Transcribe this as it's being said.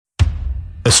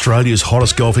Australia's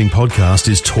hottest golfing podcast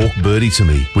is Talk Birdie to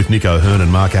Me with Nick O'Hearn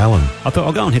and Mark Allen. I thought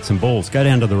I'll go and hit some balls. Go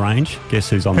down to the range. Guess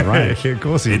who's on the range? Yeah, of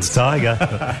course he is. It's Tiger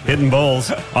hitting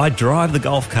balls. I drive the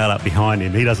golf cart up behind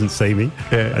him. He doesn't see me.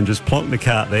 Yeah. And just plonk the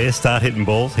cart there, start hitting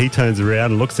balls. He turns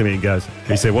around and looks at me and goes,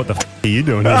 he said, what the are you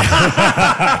doing here?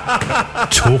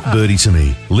 Talk Birdie to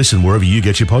Me. Listen wherever you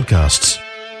get your podcasts.